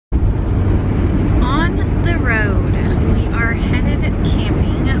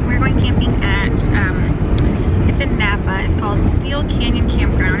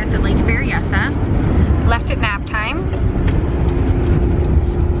Berryessa. Left at nap time.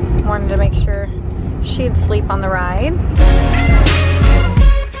 Wanted to make sure she'd sleep on the ride.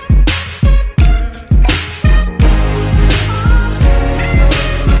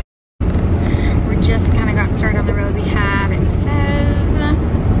 We just kind of got started on the road. We have, it says,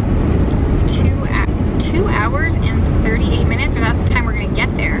 2 hours and 38 minutes, or that's the time we're gonna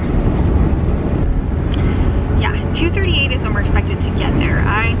get there. Yeah, 2:38 is when we're expected to get there.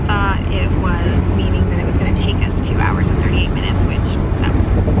 I thought it was meaning that it was gonna take us 2 hours and 38 minutes, which sucks.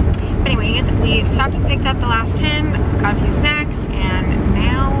 But anyways, we stopped and picked up the last 10, got a few snacks, and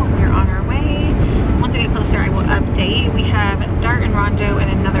now we're on our way. Once we get closer, I will update. We have Dart and Rondo in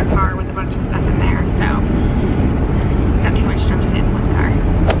another car with a bunch of stuff in there, so got too much stuff to fit in one car.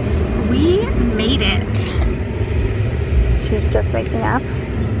 We made it. She's just waking up.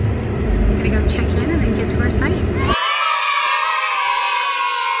 I'm gonna go check in and then get to our site.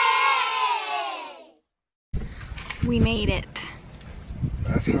 We made it.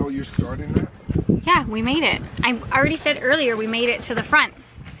 That's how you're starting that? Yeah, we made it. I already said earlier we made it to the front.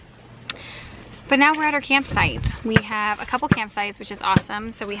 But now we're at our campsite. We have a couple campsites, which is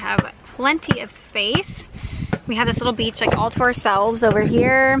awesome. So we have plenty of space. We have this little beach like all to ourselves over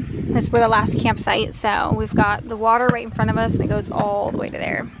here. This is where the last campsite. So we've got the water right in front of us and it goes all the way to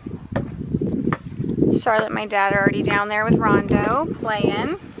there. Charlotte and my dad are already down there with Rondo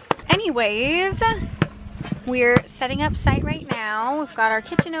playing. Anyways, we're setting up site right now. We've got our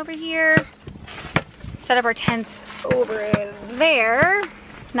kitchen over here. Set up our tents over there.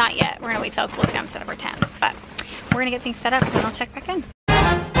 Not yet. We're gonna wait till it cools down to set up our tents, but we're gonna get things set up and then I'll check back in.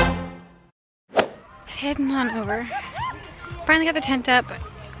 Heading on over. Finally got the tent up.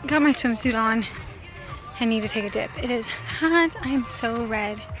 Got my swimsuit on. I need to take a dip. It is hot. I am so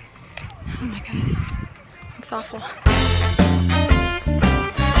red. Oh my god. Looks awful.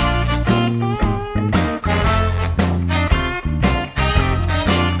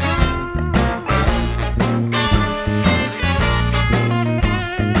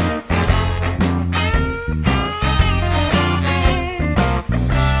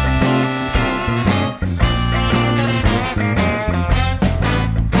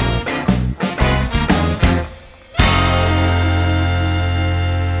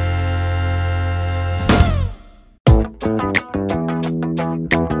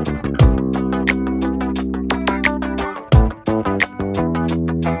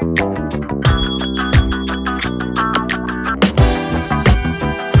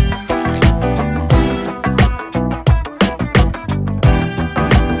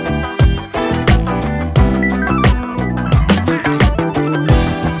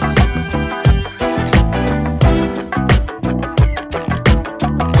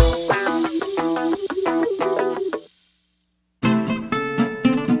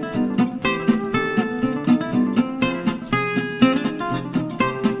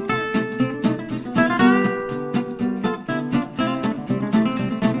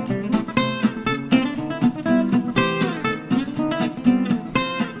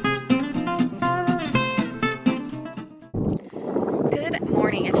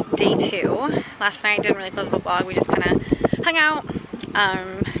 Last night didn't really close the vlog. We just kind of hung out,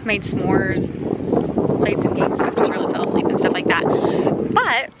 made s'mores, played some games after Charlotte fell asleep and stuff like that.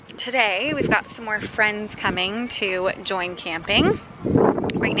 But today we've got some more friends coming to join camping.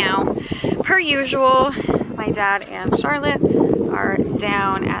 Right now, per usual, my dad and Charlotte are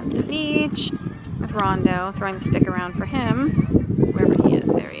down at the beach with Rondo, throwing the stick around for him. Wherever he is,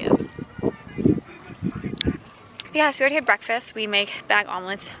 there he is. Yeah, so we already had breakfast. We make bag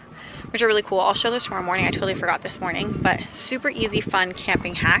omelets, which are really cool. I'll show those tomorrow morning. I totally forgot this morning, but super easy, fun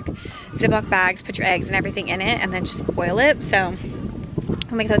camping hack. Ziploc bags, put your eggs and everything in it, and then just boil it. So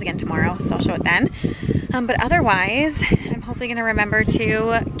I'll make those again tomorrow, so I'll show it then. But otherwise, I'm hopefully gonna remember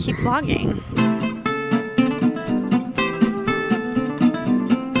to keep vlogging.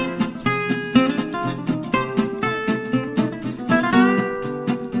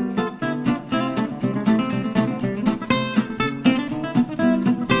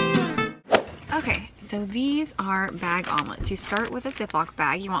 So these are bag omelets. You start with a Ziploc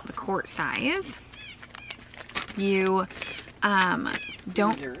bag. You want the quart size. You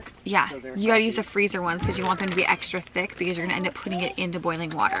don't, yeah, you gotta use the freezer ones because you want them to be extra thick because you're gonna end up putting it into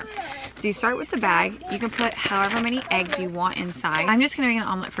boiling water. So you start with the bag. You can put however many eggs you want inside. I'm just gonna make an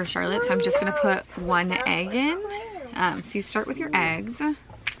omelet for Charlotte, so I'm just gonna put 1 egg in. So you start with your eggs.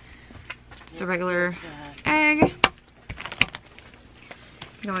 Just a regular egg.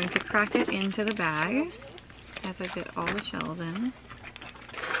 I'm going to crack it into the bag as I get all the shells in.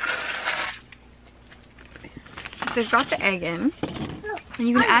 So I've got the egg in. And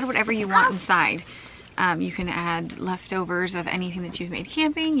you can add whatever you want inside. You can add leftovers of anything that you've made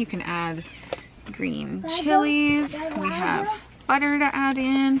camping. You can add green chilies. We have butter to add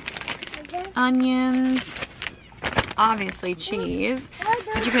in, onions, obviously cheese,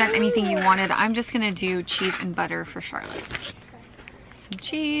 but you can add anything you wanted. I'm just gonna do cheese and butter for Charlotte's. Some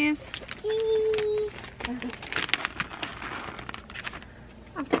cheese.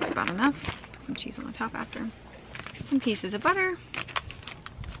 That's probably about enough. Put some cheese on the top after. Some pieces of butter.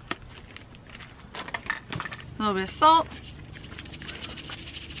 A little bit of salt.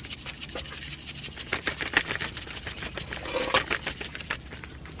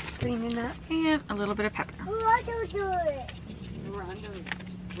 Cleaning up. And a little bit of pepper.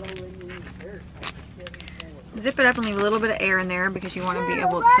 Zip it up and leave a little bit of air in there because you want to be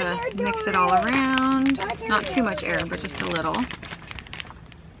able to mix it all around. Not too much air, but just a little.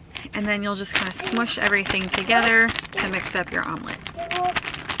 And then you'll just kind of smush everything together to mix up your omelet.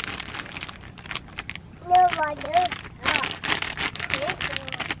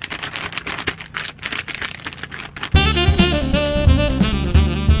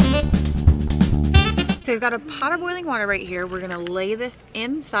 So we've got a pot of boiling water right here. We're gonna lay this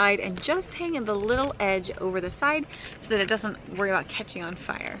inside and just hang the little edge over the side so that it doesn't worry about catching on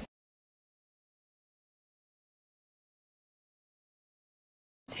fire.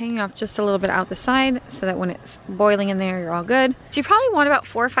 It's hanging off just a little bit out the side so that when it's boiling in there, you're all good. So you probably want about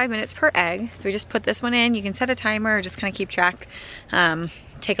 4 or 5 minutes per egg. So we just put this one in. You can set a timer or just kind of keep track,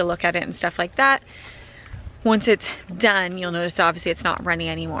 take a look at it and stuff like that. Once it's done, you'll notice obviously it's not runny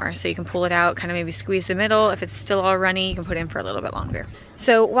anymore. So you can pull it out, kind of maybe squeeze the middle. If it's still all runny, you can put it in for a little bit longer.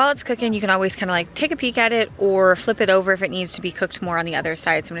 So while it's cooking, you can always kind of like take a peek at it or flip it over if it needs to be cooked more on the other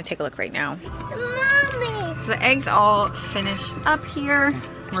side. So I'm gonna take a look right now. Mommy. So the egg's all finished up here.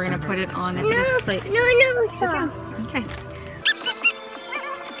 We're gonna put it on this plate. No. Okay.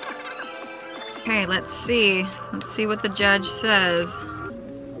 Okay, let's see. Let's see what the judge says.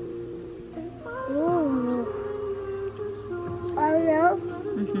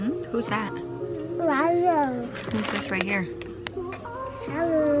 Who's that? Hello. Who's this right here?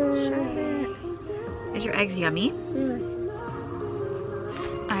 Hello. Is your eggs yummy?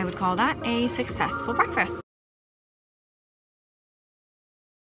 I would call that a successful breakfast.